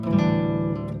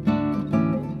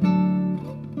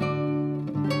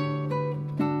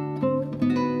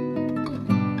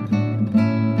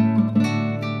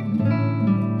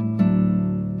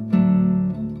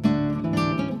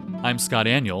I'm Scott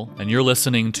Aniol, and you're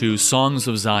listening to Songs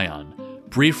of Zion,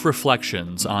 brief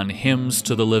reflections on hymns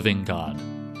to the living God.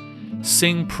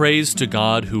 Sing Praise to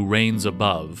God Who Reigns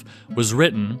Above was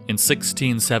written in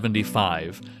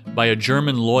 1675 by a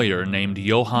German lawyer named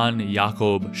Johann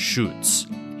Jakob Schütz.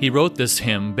 He wrote this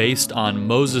hymn based on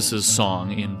Moses'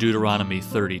 song in Deuteronomy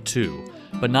 32,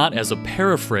 but not as a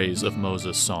paraphrase of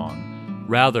Moses' song.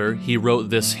 Rather, he wrote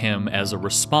this hymn as a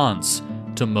response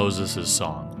to Moses'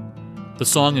 song. The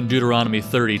song in Deuteronomy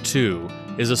 32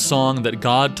 is a song that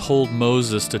God told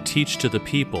Moses to teach to the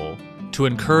people to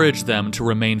encourage them to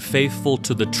remain faithful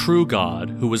to the true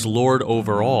God who is Lord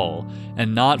over all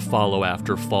and not follow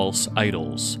after false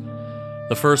idols.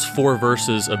 The first 4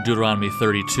 verses of Deuteronomy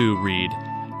 32 read,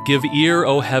 "Give ear,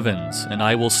 O heavens, and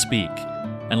I will speak,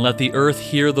 and let the earth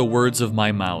hear the words of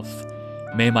my mouth.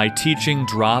 May my teaching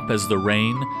drop as the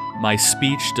rain, my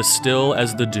speech distill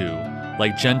as the dew,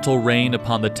 like gentle rain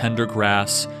upon the tender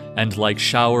grass, and like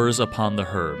showers upon the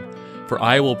herb. For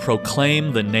I will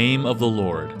proclaim the name of the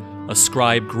Lord,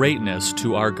 ascribe greatness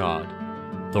to our God.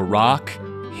 The rock,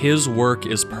 his work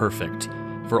is perfect,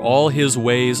 for all his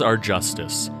ways are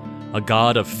justice. A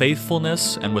God of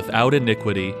faithfulness and without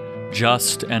iniquity,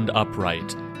 just and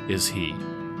upright is he."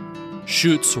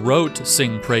 Schütz wrote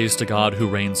Sing Praise to God Who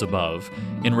Reigns Above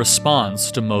in response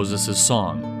to Moses'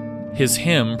 song. His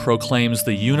hymn proclaims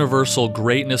the universal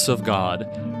greatness of God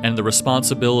and the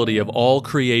responsibility of all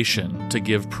creation to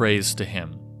give praise to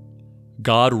him.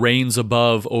 God reigns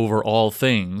above over all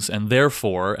things, and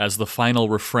therefore, as the final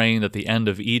refrain at the end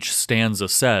of each stanza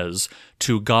says,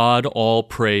 "To God all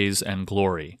praise and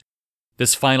glory."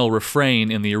 This final refrain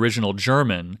in the original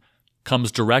German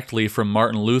comes directly from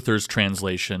Martin Luther's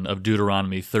translation of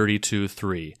Deuteronomy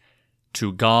 32:3,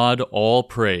 "To God all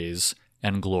praise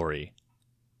and glory."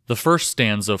 The first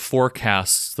stanza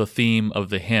forecasts the theme of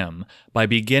the hymn by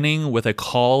beginning with a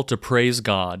call to praise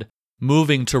God,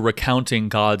 moving to recounting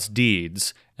God's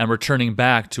deeds, and returning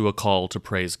back to a call to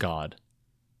praise God.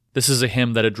 This is a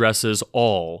hymn that addresses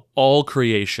all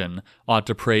creation ought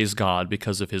to praise God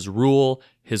because of his rule,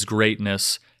 his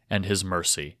greatness, and his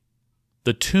mercy.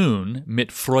 The tune, Mit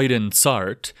Freuden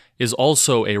zart, is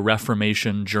also a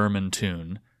Reformation German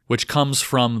tune, which comes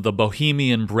from the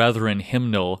Bohemian Brethren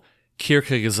hymnal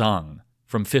Kirchengesang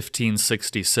from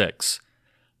 1566.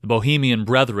 The Bohemian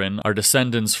Brethren are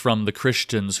descendants from the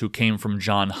Christians who came from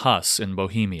John Huss in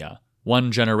Bohemia,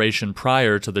 one generation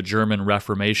prior to the German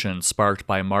Reformation sparked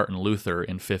by Martin Luther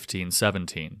in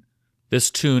 1517. This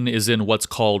tune is in what's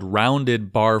called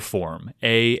rounded bar form,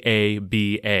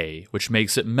 A-A-B-A, which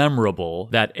makes it memorable,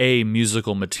 that A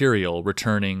musical material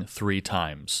returning 3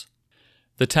 times.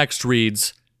 The text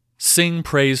reads, "Sing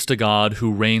praise to God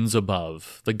who reigns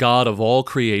above, the God of all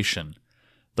creation,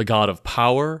 the God of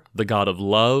power, the God of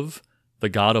love, the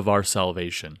God of our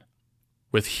salvation.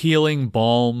 With healing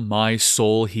balm my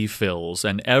soul he fills,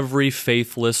 and every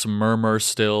faithless murmur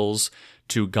stills.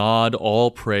 To God all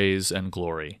praise and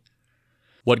glory.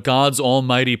 What God's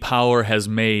almighty power has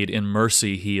made in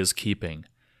mercy he is keeping.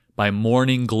 By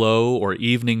morning glow or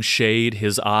evening shade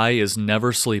his eye is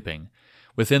never sleeping.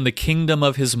 Within the kingdom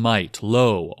of his might,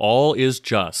 lo, all is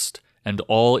just, and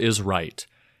all is right.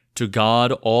 To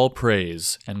God all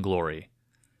praise and glory.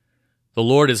 The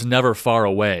Lord is never far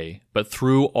away, but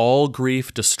through all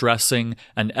grief distressing,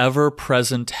 an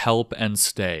ever-present help and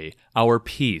stay, our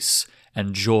peace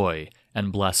and joy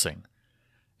and blessing.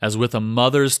 As with a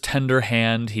mother's tender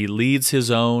hand he leads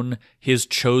his own, his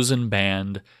chosen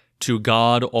band, to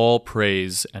God all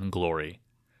praise and glory.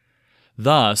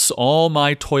 Thus, all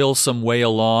my toilsome way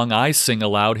along I sing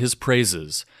aloud his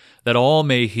praises, that all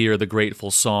may hear the grateful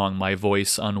song my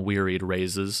voice unwearied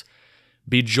raises.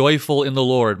 Be joyful in the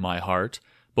Lord, my heart,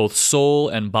 both soul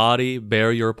and body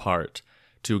bear your part.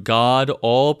 To God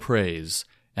all praise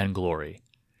and glory."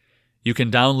 You can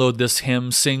download this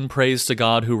hymn, Sing Praise to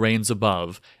God Who Reigns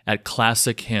Above, at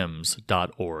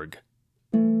classichymns.org.